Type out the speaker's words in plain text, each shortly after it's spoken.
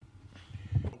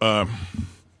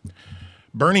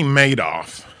Bernie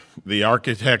Madoff, the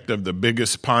architect of the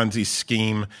biggest Ponzi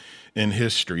scheme in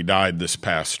history, died this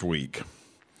past week.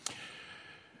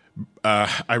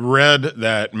 I read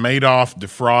that Madoff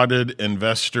defrauded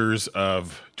investors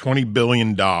of $20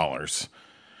 billion. I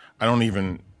don't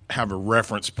even have a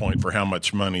reference point for how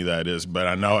much money that is, but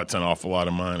I know it's an awful lot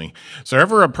of money. So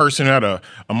ever a person who had a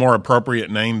more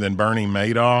appropriate name than Bernie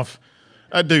Madoff?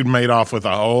 That dude made off with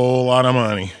a whole lot of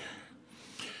money.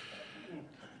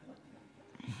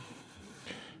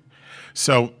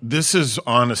 So this is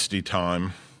honesty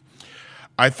time.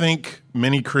 I think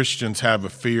many Christians have a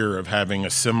fear of having a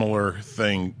similar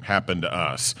thing happen to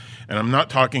us. And I'm not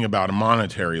talking about a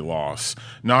monetary loss,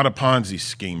 not a Ponzi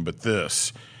scheme, but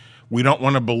this. We don't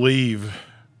want to believe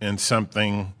in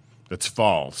something that's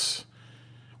false.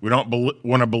 We don't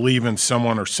want to believe in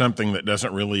someone or something that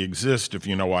doesn't really exist, if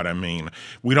you know what I mean.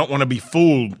 We don't want to be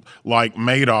fooled like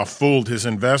Madoff fooled his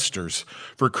investors.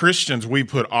 For Christians, we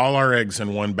put all our eggs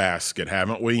in one basket,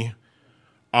 haven't we?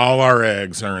 All our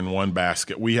eggs are in one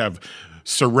basket. We have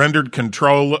surrendered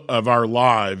control of our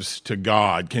lives to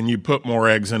God. Can you put more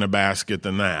eggs in a basket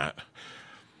than that?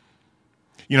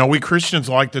 You know, we Christians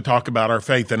like to talk about our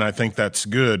faith, and I think that's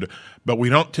good, but we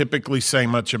don't typically say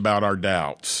much about our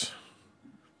doubts.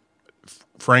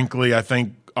 Frankly, I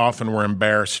think often we're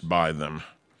embarrassed by them.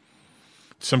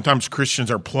 Sometimes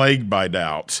Christians are plagued by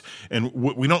doubts, and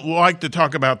we don't like to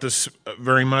talk about this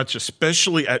very much,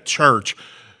 especially at church.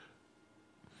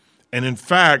 And in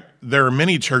fact, there are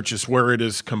many churches where it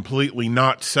is completely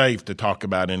not safe to talk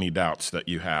about any doubts that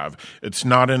you have. It's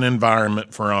not an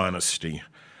environment for honesty.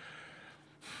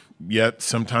 Yet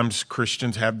sometimes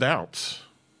Christians have doubts.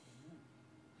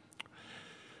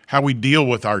 How we deal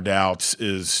with our doubts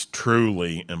is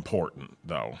truly important,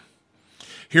 though.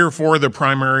 Here are four of the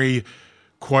primary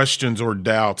questions or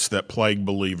doubts that plague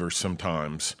believers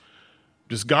sometimes.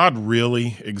 Does God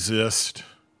really exist?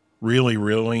 Really,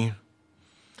 really?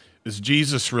 Is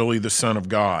Jesus really the Son of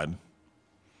God?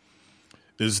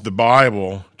 Is the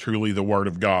Bible truly the Word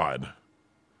of God?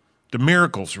 Do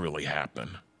miracles really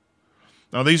happen?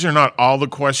 Now, these are not all the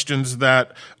questions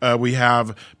that we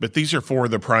have, but these are four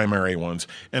of the primary ones.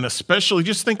 And especially,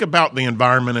 just think about the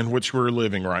environment in which we're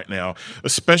living right now,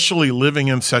 especially living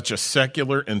in such a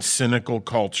secular and cynical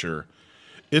culture.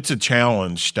 It's a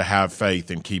challenge to have faith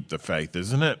and keep the faith,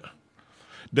 isn't it?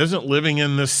 Doesn't living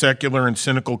in this secular and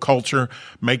cynical culture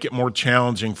make it more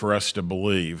challenging for us to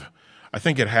believe? I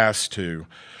think it has to.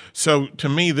 So to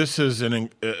me, this is an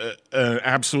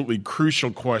absolutely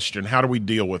crucial question. How do we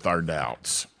deal with our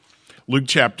doubts? Luke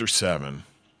chapter 7.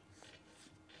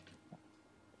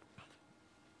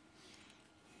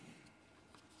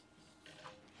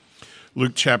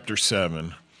 Luke chapter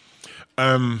 7.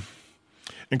 And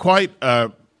quite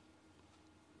honestly,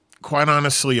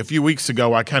 a few weeks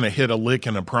ago, I kind of hit a lick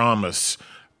and a promise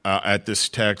at this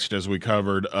text as we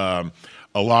covered a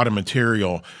lot of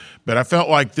material. But I felt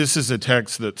like this is a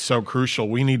text that's so crucial,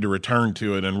 we need to return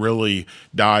to it and really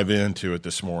dive into it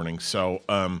this morning. So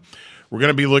we're going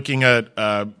to be looking at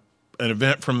an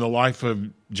event from the life of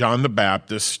John the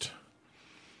Baptist,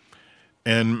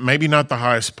 and maybe not the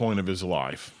highest point of his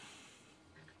life.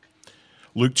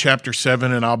 Luke chapter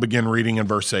 7, and I'll begin reading in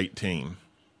verse 18.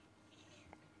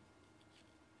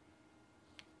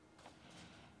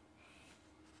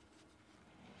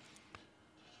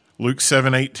 Luke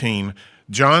 7:18.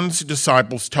 John's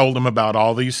disciples told him about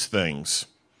all these things.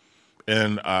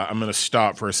 And I'm going to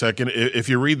stop for a second. If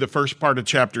you read the first part of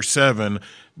chapter 7,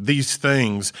 these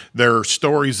things, there are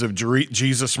stories of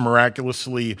Jesus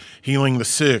miraculously healing the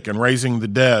sick and raising the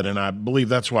dead. And I believe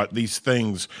that's what these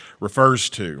things refers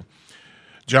to.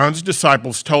 John's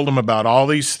disciples told him about all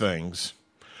these things.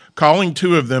 Calling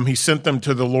two of them, he sent them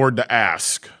to the Lord to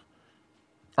ask,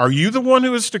 "Are you the one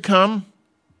who is to come?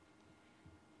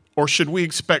 Or should we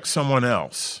expect someone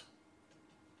else?"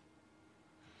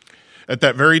 At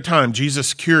that very time,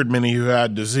 Jesus cured many who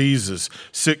had diseases,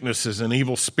 sicknesses, and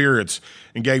evil spirits,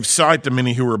 and gave sight to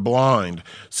many who were blind.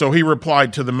 So he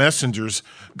replied to the messengers,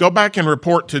 "Go back and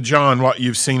report to John what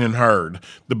you've seen and heard.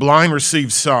 The blind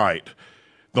receive sight,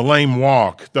 the lame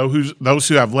walk, those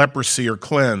who have leprosy are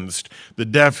cleansed, the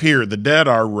deaf hear, the dead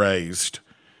are raised,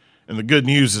 and the good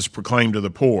news is proclaimed to the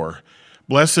poor.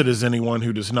 Blessed is anyone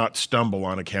who does not stumble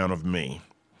on account of me."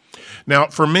 Now,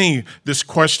 for me, this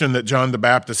question that John the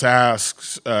Baptist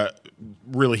asks,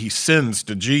 really he sends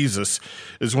to Jesus,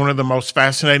 is one of the most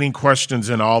fascinating questions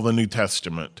in all the New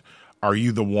Testament. Are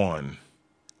you the one?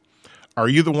 Are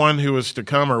you the one who is to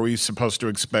come, or are we supposed to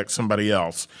expect somebody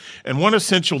else? And one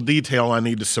essential detail I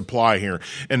need to supply here.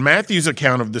 In Matthew's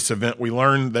account of this event, we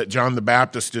learn that John the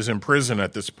Baptist is in prison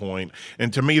at this point,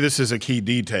 and to me this is a key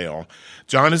detail.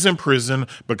 John is in prison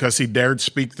because he dared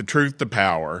speak the truth to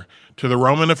power. To the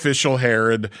Roman official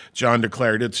Herod, John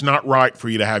declared, "It's not right for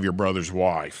you to have your brother's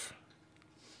wife.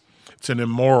 It's an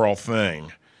immoral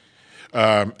thing."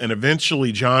 And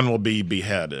eventually John will be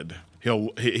beheaded.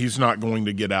 He's not going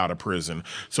to get out of prison.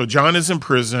 So John is in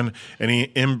prison, and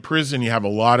in prison you have a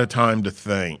lot of time to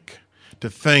think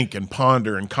and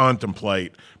ponder and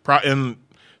contemplate. In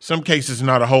some cases,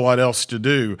 not a whole lot else to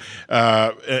do.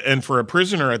 And for a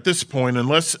prisoner at this point,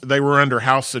 unless they were under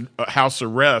house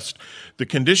arrest, the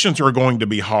conditions are going to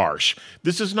be harsh.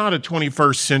 This is not a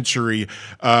 21st century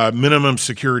minimum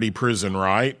security prison,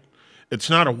 right? It's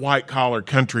not a white-collar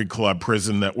country club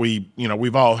prison that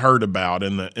we've all heard about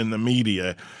in the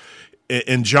media.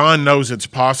 And John knows it's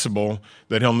possible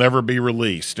that he'll never be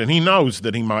released, and he knows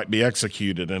that he might be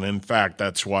executed. And in fact,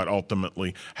 that's what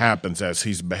ultimately happens as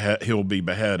he'll be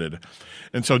beheaded.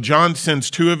 And so John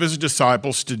sends two of his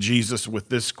disciples to Jesus with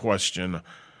this question: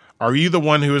 "Are you the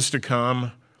one who is to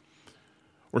come,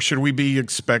 or should we be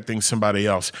expecting somebody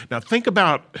else?" Now, think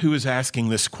about who is asking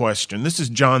this question. This is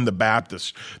John the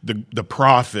Baptist, the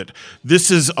prophet.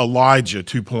 This is Elijah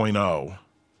 2.0.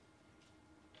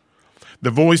 The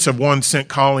voice of one sent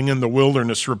calling in the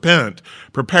wilderness, "Repent,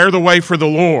 prepare the way for the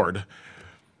Lord."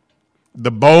 The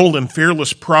bold and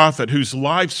fearless prophet whose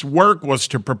life's work was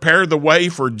to prepare the way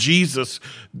for Jesus,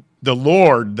 the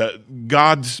Lord,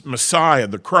 God's Messiah,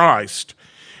 the Christ.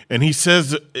 And he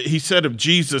said of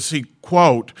Jesus, he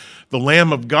quote, "the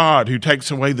Lamb of God who takes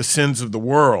away the sins of the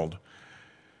world."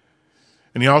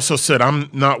 And he also said, "I'm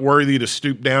not worthy to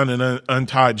stoop down and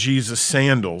untie Jesus'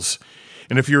 sandals."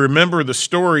 And if you remember the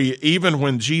story, even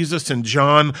when Jesus and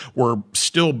John were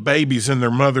still babies in their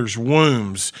mother's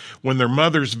wombs, when their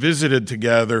mothers visited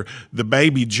together, the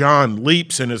baby John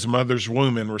leaps in his mother's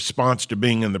womb in response to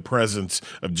being in the presence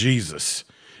of Jesus.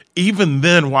 Even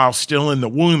then, while still in the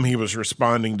womb, he was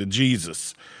responding to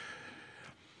Jesus.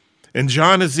 And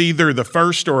John is either the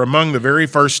first or among the very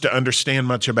first to understand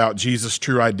much about Jesus'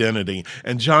 true identity.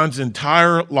 And John's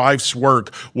entire life's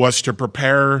work was to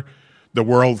prepare the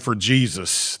world for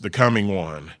Jesus, the coming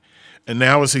one. And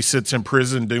now as he sits in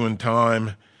prison doing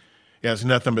time, he has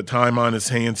nothing but time on his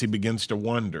hands, he begins to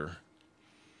wonder.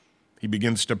 He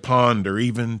begins to ponder,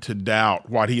 even to doubt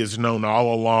what he has known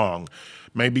all along.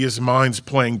 Maybe his mind's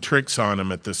playing tricks on him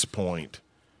at this point.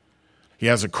 He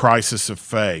has a crisis of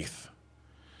faith.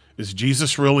 Is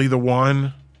Jesus really the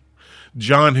one?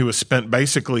 John, who has spent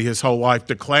basically his whole life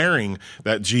declaring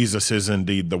that Jesus is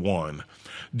indeed the one.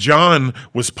 John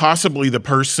was possibly the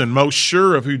person most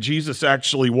sure of who Jesus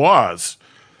actually was.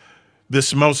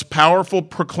 This most powerful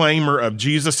proclaimer of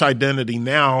Jesus' identity,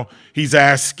 now he's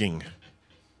asking,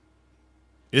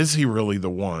 is he really the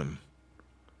one?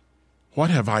 What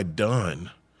have I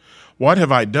done? What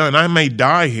have I done? I may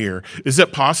die here. Is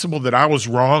it possible that I was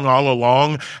wrong all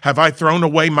along? Have I thrown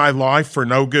away my life for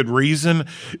no good reason?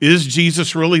 Is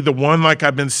Jesus really the one like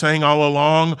I've been saying all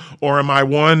along? Or am I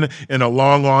one in a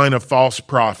long line of false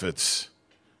prophets?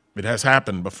 It has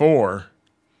happened before.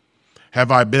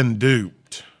 Have I been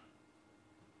duped?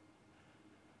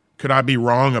 Could I be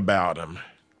wrong about him?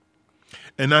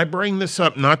 And I bring this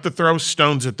up not to throw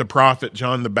stones at the prophet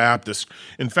John the Baptist.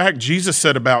 In fact, Jesus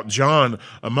said about John,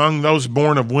 among those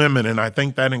born of women, and I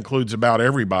think that includes about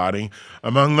everybody,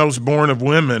 among those born of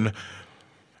women,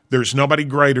 there's nobody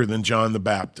greater than John the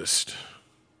Baptist.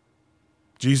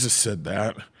 Jesus said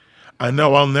that. I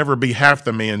know I'll never be half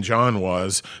the man John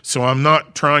was, so I'm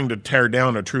not trying to tear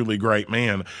down a truly great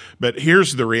man. But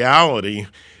here's the reality.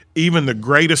 Even the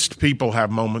greatest people have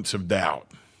moments of doubt.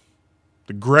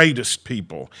 The greatest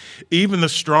people, even the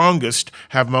strongest,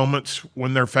 have moments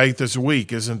when their faith is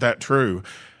weak. Isn't that true?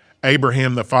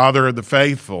 Abraham, the father of the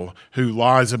faithful, who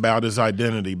lies about his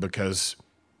identity who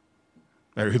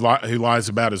lies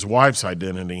about his wife's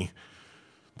identity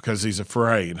because he's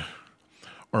afraid.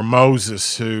 Or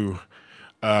Moses, who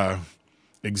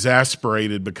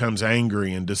exasperated becomes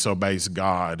angry and disobeys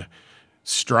God,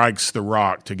 strikes the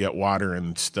rock to get water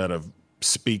instead of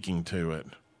speaking to it.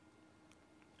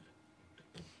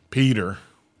 Peter,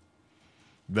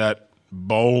 that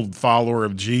bold follower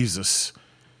of Jesus,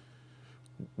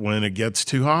 when it gets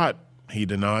too hot, he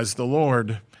denies the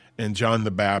Lord. And John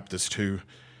the Baptist, who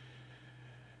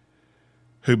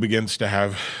begins to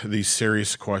have these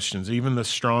serious questions. Even the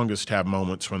strongest have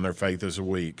moments when their faith is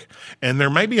weak. And there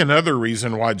may be another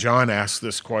reason why John asked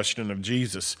this question of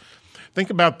Jesus. Think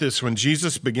about this. When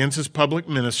Jesus begins his public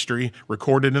ministry,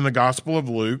 recorded in the Gospel of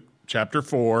Luke, chapter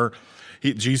 4,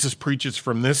 Jesus preaches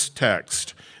from this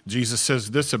text. Jesus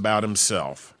says this about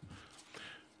himself.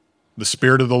 The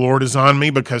Spirit of the Lord is on me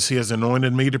because he has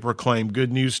anointed me to proclaim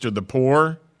good news to the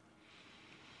poor.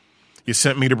 He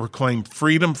sent me to proclaim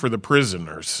freedom for the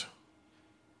prisoners.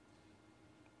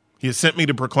 He has sent me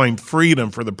to proclaim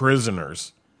freedom for the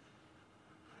prisoners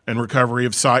and recovery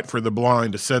of sight for the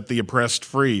blind, to set the oppressed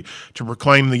free, to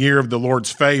proclaim the year of the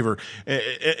Lord's favor.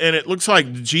 And it looks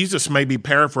like Jesus may be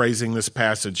paraphrasing this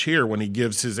passage here when he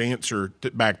gives his answer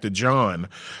back to John.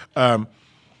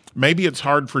 Maybe it's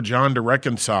hard for John to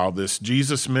reconcile this.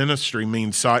 Jesus' ministry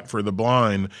means sight for the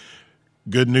blind,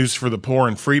 good news for the poor,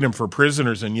 and freedom for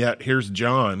prisoners, and yet here's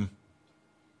John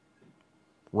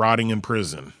rotting in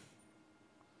prison.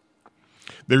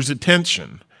 There's a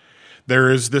tension.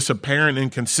 There is this apparent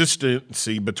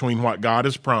inconsistency between what God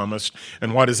has promised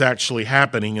and what is actually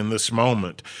happening in this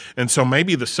moment. And so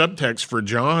maybe the subtext for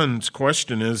John's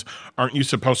question is, aren't you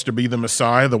supposed to be the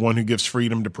Messiah, the one who gives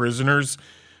freedom to prisoners?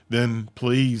 Then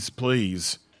please,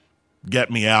 please, get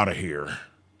me out of here.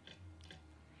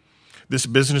 This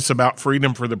business about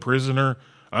freedom for the prisoner,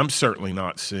 I'm certainly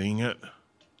not seeing it.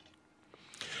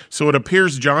 So it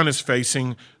appears John is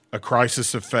facing a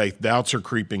crisis of faith. Doubts are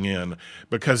creeping in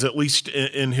because at least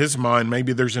in his mind,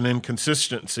 maybe there's an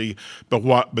inconsistency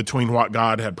between what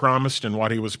God had promised and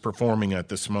what he was performing at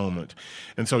this moment.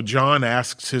 And so John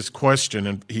asks his question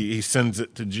and he sends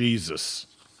it to Jesus.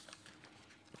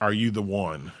 Are you the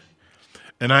one?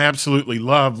 And I absolutely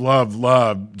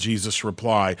love Jesus'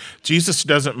 reply. Jesus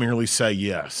doesn't merely say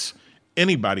yes.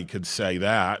 Anybody could say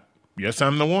that. Yes,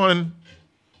 I'm the one.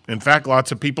 In fact,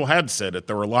 lots of people had said it.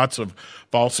 There were lots of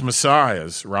false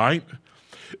messiahs, right?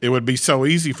 It would be so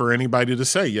easy for anybody to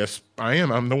say, yes, I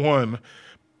am, I'm the one.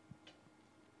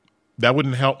 That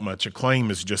wouldn't help much. A claim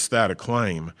is just that, a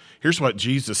claim. Here's what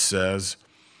Jesus says.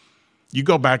 You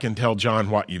go back and tell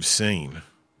John what you've seen.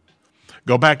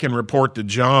 Go back and report to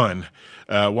John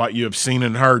what you have seen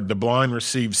and heard. The blind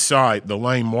receive sight, the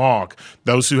lame walk,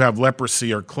 those who have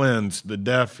leprosy are cleansed, the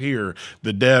deaf hear,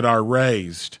 the dead are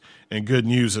raised, and good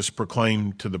news is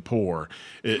proclaimed to the poor.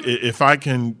 If I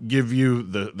can give you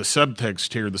the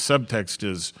subtext here, the subtext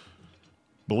is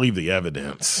believe the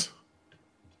evidence.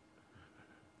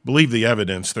 Believe the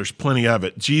evidence. There's plenty of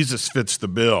it. Jesus fits the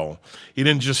bill. He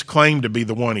didn't just claim to be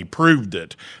the one. He proved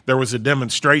it. There was a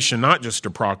demonstration, not just a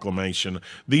proclamation.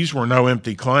 These were no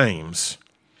empty claims.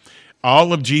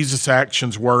 All of Jesus'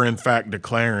 actions were, in fact,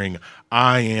 declaring,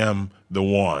 I am the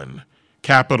one.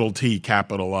 Capital T,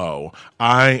 capital O.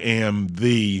 I am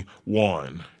the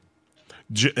one.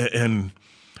 And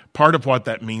part of what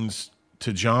that means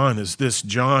to John is this.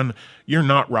 John, you're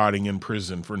not rotting in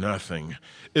prison for nothing.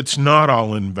 It's not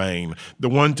all in vain. The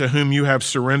one to whom you have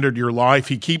surrendered your life,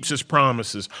 he keeps his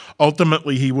promises.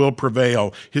 Ultimately, he will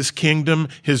prevail. His kingdom,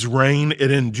 his reign,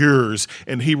 it endures,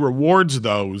 and he rewards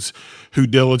those who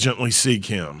diligently seek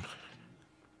him.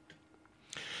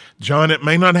 John, it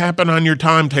may not happen on your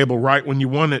timetable right when you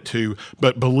want it to,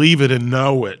 but believe it and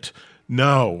know it.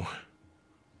 Know,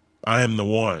 I am the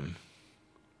one.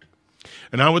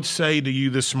 And I would say to you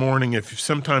this morning, if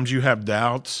sometimes you have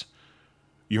doubts,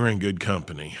 you're in good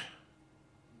company.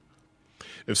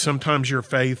 If sometimes your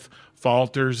faith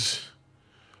falters,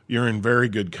 you're in very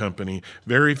good company.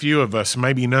 Very few of us,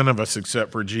 maybe none of us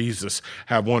except for Jesus,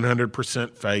 have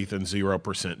 100% faith and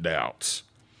 0% doubts.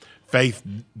 Faith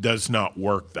does not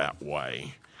work that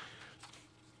way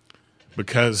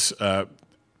because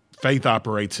faith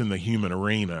operates in the human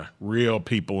arena, real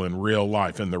people in real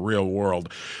life, in the real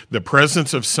world. The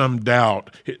presence of some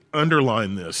doubt,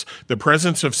 underline this, the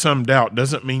presence of some doubt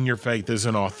doesn't mean your faith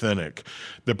isn't authentic.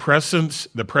 The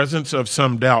presence of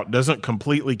some doubt doesn't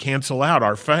completely cancel out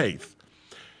our faith.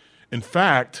 In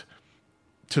fact,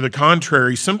 to the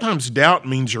contrary, sometimes doubt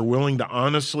means you're willing to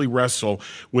honestly wrestle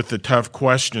with the tough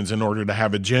questions in order to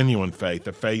have a genuine faith,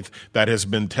 a faith that has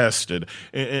been tested.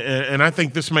 And I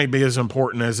think this may be as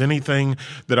important as anything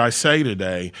that I say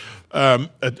today.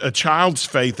 A child's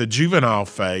faith, a juvenile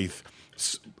faith,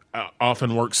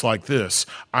 often works like this.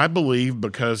 I believe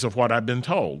because of what I've been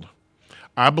told.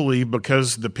 I believe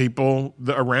because the people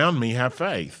around me have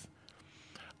faith.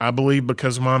 I believe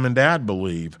because mom and dad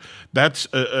believe. That's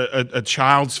a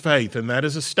child's faith, and that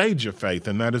is a stage of faith,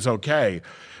 and that is okay.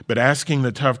 But asking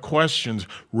the tough questions,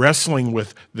 wrestling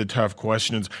with the tough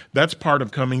questions, that's part of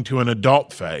coming to an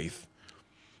adult faith.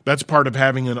 That's part of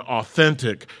having an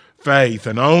authentic faith,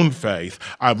 an own faith.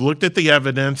 I've looked at the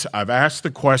evidence. I've asked the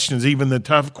questions, even the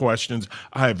tough questions.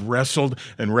 I have wrestled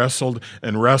and wrestled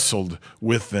and wrestled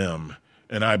with them,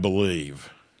 and I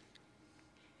believe.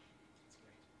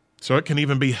 So it can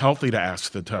even be healthy to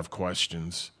ask the tough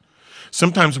questions.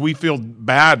 Sometimes we feel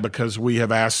bad because we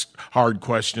have asked hard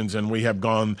questions and we have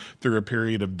gone through a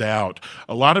period of doubt.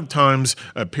 A lot of times,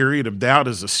 a period of doubt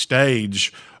is a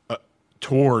stage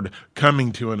toward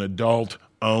coming to an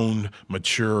adult-owned,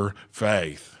 mature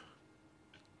faith.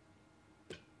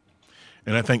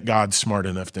 And I think God's smart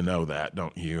enough to know that,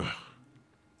 don't you?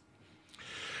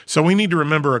 So we need to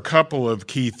remember a couple of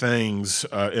key things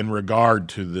in regard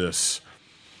to this.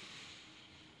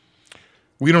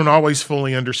 We don't always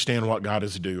fully understand what God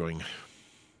is doing,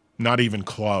 not even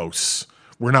close.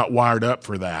 We're not wired up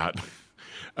for that.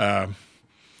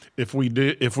 If we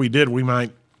did, we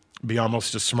might be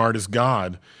almost as smart as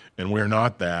God, and we're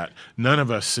not that. None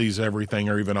of us sees everything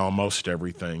or even almost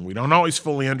everything. We don't always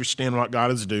fully understand what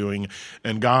God is doing,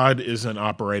 and God isn't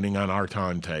operating on our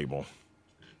timetable.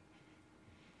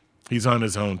 He's on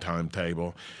his own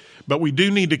timetable. But we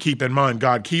do need to keep in mind,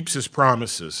 God keeps his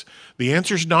promises. The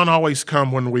answers don't always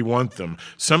come when we want them.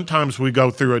 Sometimes we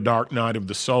go through a dark night of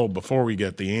the soul before we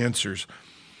get the answers.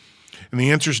 And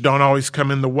the answers don't always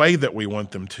come in the way that we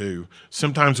want them to.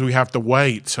 Sometimes we have to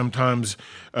wait. Sometimes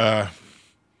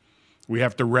we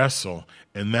have to wrestle,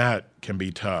 and that can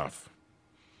be tough.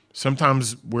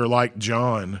 Sometimes we're like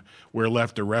John. We're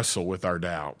left to wrestle with our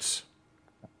doubts.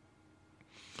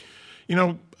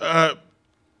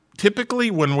 Typically,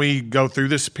 when we go through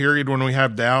this period, when we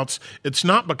have doubts, it's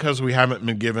not because we haven't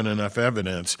been given enough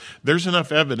evidence. There's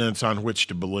enough evidence on which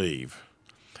to believe.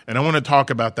 And I want to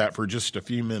talk about that for just a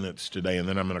few minutes today, and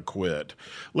then I'm going to quit.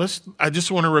 I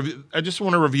just want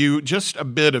to review just a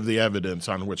bit of the evidence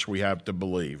on which we have to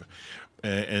believe,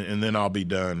 and then I'll be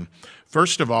done.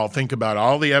 First of all, think about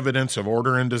all the evidence of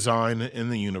order and design in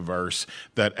the universe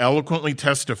that eloquently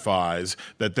testifies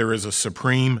that there is a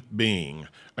supreme being,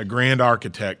 a grand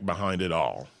architect behind it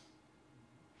all.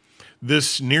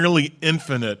 This nearly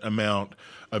infinite amount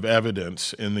of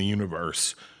evidence in the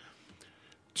universe.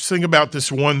 Just think about this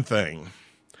one thing.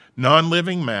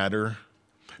 Non-living matter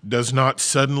does not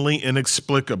suddenly,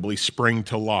 inexplicably spring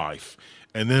to life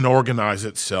and then organize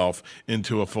itself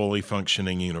into a fully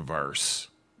functioning universe.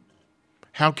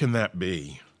 How can that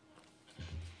be?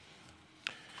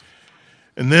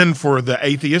 And then for the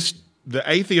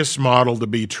atheist model to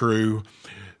be true,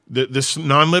 this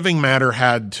non-living matter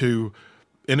had to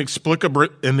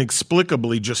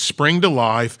inexplicably just spring to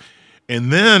life,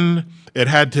 and then it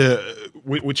had to,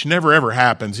 which never ever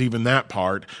happens, even that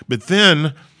part, but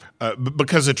then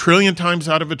because a trillion times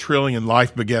out of a trillion,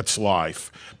 life begets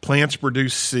life. Plants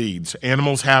produce seeds.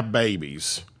 Animals have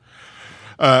babies.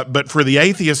 But for the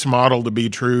atheist model to be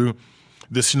true,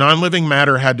 this non-living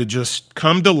matter had to just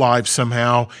come to life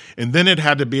somehow, and then it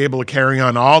had to be able to carry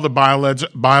on all the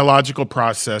biological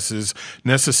processes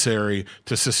necessary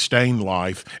to sustain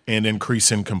life and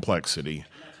increase in complexity.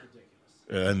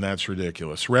 And that's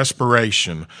ridiculous.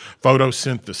 Respiration,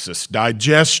 photosynthesis,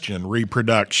 digestion,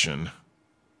 reproduction.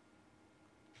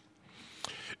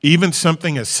 Even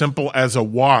something as simple as a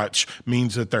watch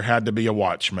means that there had to be a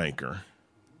watchmaker.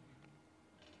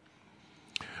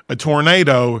 A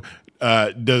tornado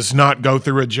does not go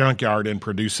through a junkyard and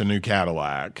produce a new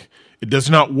Cadillac. It does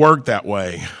not work that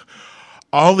way.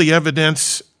 All the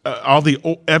evidence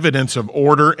of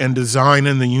order and design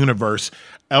in the universe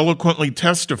eloquently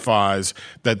testifies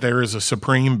that there is a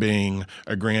supreme being,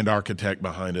 a grand architect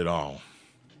behind it all.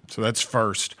 So that's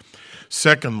first.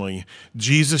 Secondly,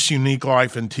 Jesus' unique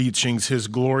life and teachings, his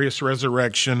glorious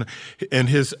resurrection, and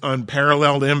his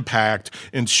unparalleled impact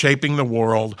in shaping the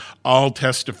world all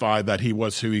testify that he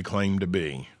was who he claimed to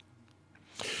be.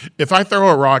 If I throw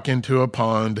a rock into a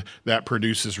pond, that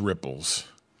produces ripples.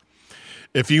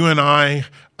 If you and I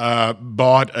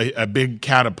bought a big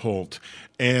catapult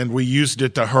and we used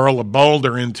it to hurl a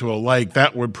boulder into a lake,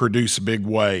 that would produce big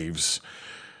waves,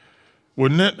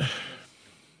 wouldn't it?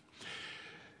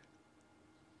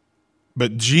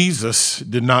 But Jesus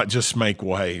did not just make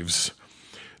waves.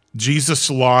 Jesus'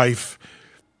 life,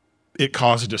 it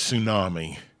caused a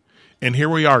tsunami. And here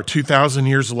we are 2,000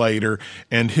 years later,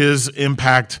 and his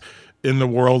impact in the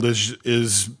world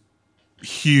is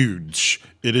huge.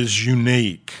 It is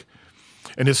unique.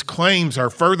 And his claims are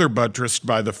further buttressed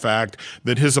by the fact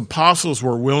that his apostles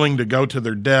were willing to go to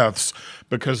their deaths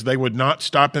because they would not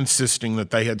stop insisting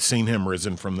that they had seen him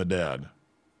risen from the dead.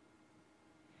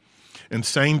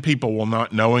 Insane people will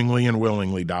not knowingly and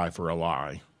willingly die for a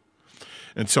lie.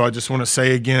 And so I just want to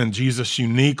say again, Jesus'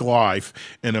 unique life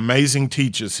and amazing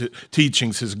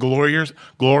teachings, his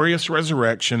glorious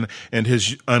resurrection, and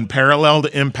his unparalleled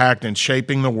impact in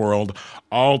shaping the world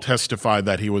all testify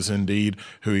that he was indeed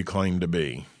who he claimed to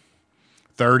be.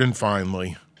 Third and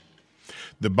finally,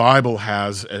 the Bible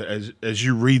has, as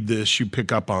you read this, you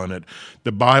pick up on it,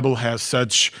 the Bible has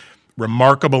such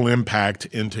remarkable impact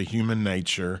into human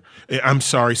nature.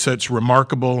 Such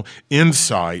remarkable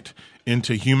insight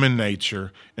into human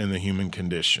nature and the human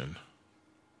condition.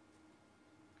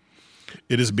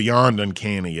 It is beyond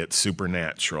uncanny, it's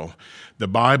supernatural. The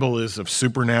Bible is of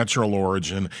supernatural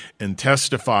origin and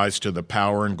testifies to the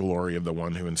power and glory of the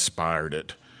one who inspired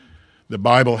it. The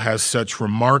Bible has such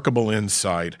remarkable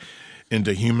insight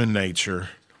into human nature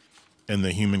and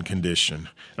the human condition.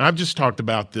 And I've just talked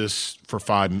about this for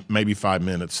maybe 5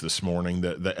 minutes this morning,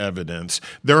 the evidence.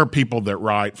 There are people that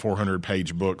write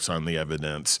 400-page books on the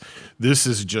evidence. This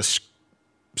is just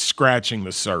scratching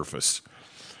the surface.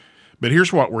 But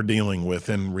here's what we're dealing with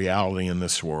in reality in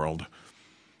this world.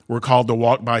 We're called to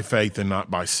walk by faith and not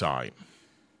by sight.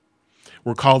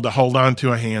 We're called to hold on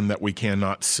to a hand that we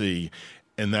cannot see,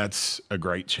 and that's a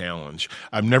great challenge.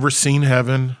 I've never seen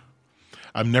heaven.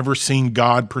 I've never seen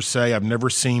God per se. I've never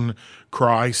seen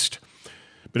Christ.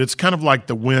 But it's kind of like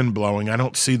the wind blowing. I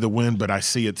don't see the wind, but I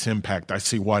see its impact. I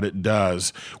see what it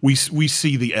does. We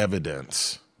see the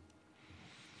evidence.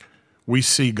 We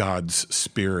see God's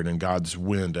Spirit and God's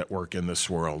wind at work in this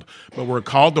world. But we're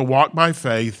called to walk by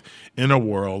faith in a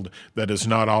world that is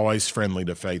not always friendly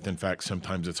to faith. In fact,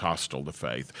 sometimes it's hostile to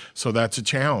faith. So that's a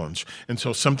challenge. And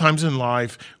so sometimes in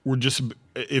life,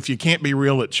 if you can't be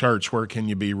real at church, where can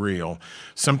you be real?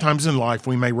 Sometimes in life,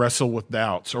 we may wrestle with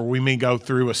doubts, or we may go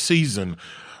through a season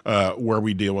where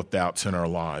we deal with doubts in our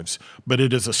lives. But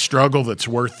it is a struggle that's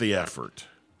worth the effort.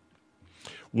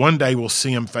 One day we'll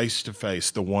see him face to face,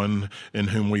 the one in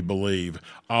whom we believe.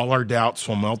 All our doubts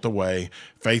will melt away,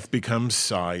 faith becomes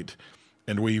sight,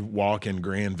 and we walk in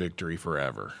grand victory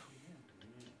forever.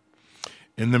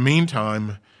 In the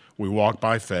meantime, we walk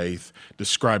by faith,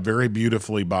 described very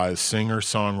beautifully by a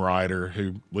singer-songwriter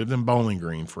who lived in Bowling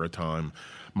Green for a time,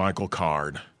 Michael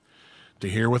Card. To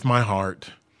hear with my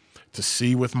heart, to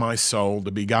see with my soul,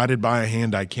 to be guided by a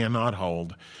hand I cannot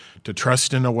hold, to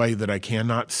trust in a way that I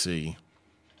cannot see.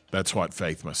 That's what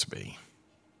faith must be.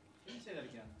 Can you say that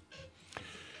again?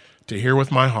 To hear with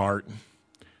my heart,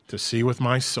 to see with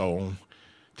my soul,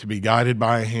 to be guided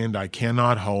by a hand I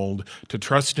cannot hold, to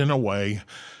trust in a way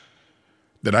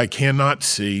that I cannot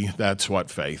see, that's what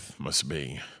faith must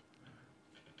be.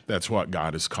 That's what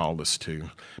God has called us to.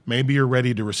 Maybe you're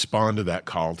ready to respond to that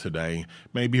call today.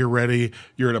 Maybe you're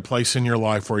at a place in your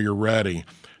life where you're ready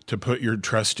to put your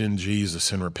trust in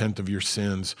Jesus and repent of your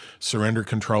sins, surrender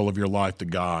control of your life to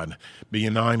God, be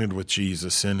united with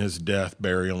Jesus in his death,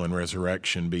 burial, and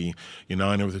resurrection, be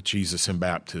united with Jesus in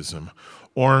baptism.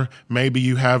 Or maybe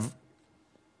you have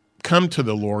come to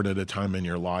the Lord at a time in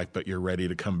your life, but you're ready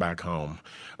to come back home.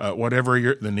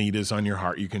 Whatever the need is on your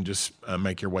heart, you can just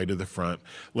make your way to the front.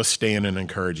 Let's stand and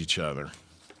encourage each other.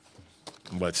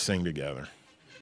 Let's sing together.